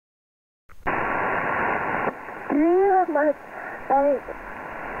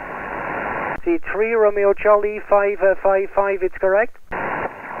See, 3 Romeo Charlie 555, it's correct? 3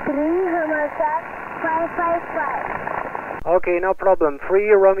 Romeo Charlie 555. Okay, no problem.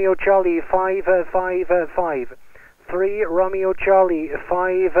 3 Romeo Charlie 555. 3 Romeo Charlie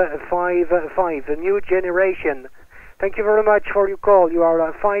 555, the new generation. Thank you very much for your call. You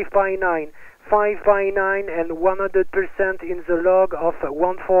are 5 by 9 and 100% in the log of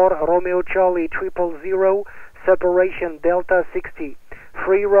 14 Romeo Charlie 000, separation Delta 60.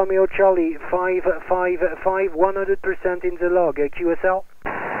 3 Romeo Charlie 555, 100% in the log. QSL?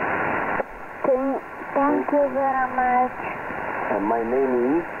 Thank you very much. My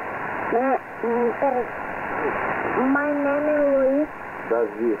name is? My name is Luis.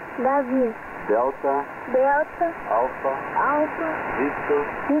 David. Delta. Alpha. Victor.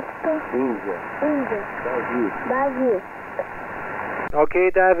 India. David. Okay,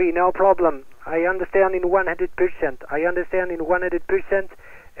 David, no problem. I understand in 100%.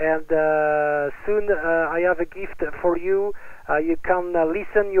 And soon I have a gift for you. You can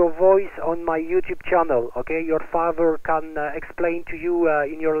listen your voice on my YouTube channel. Okay, your father can explain to you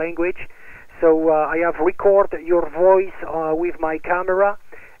in your language. So I have recorded your voice with my camera,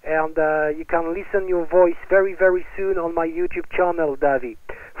 and you can listen your voice very, very soon on my YouTube channel, Davi.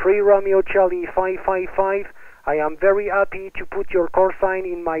 3 Romeo Charlie 555. I am very happy to put your call sign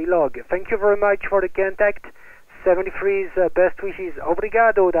in my log. Thank you very much for the contact. 73's best wishes.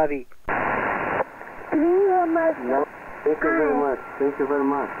 Obrigado, Davi. Thank you very much. Thank you very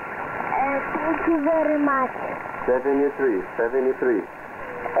much. 73. 73.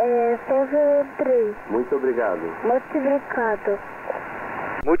 Muito obrigado.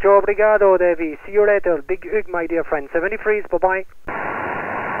 Mucho obrigado, Davi. See you later. Big hug, my dear friend. 73's, bye-bye.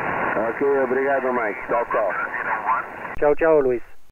 Ok, obrigado, Mike. Ciao, ciao. Ciao, ciao, Luis.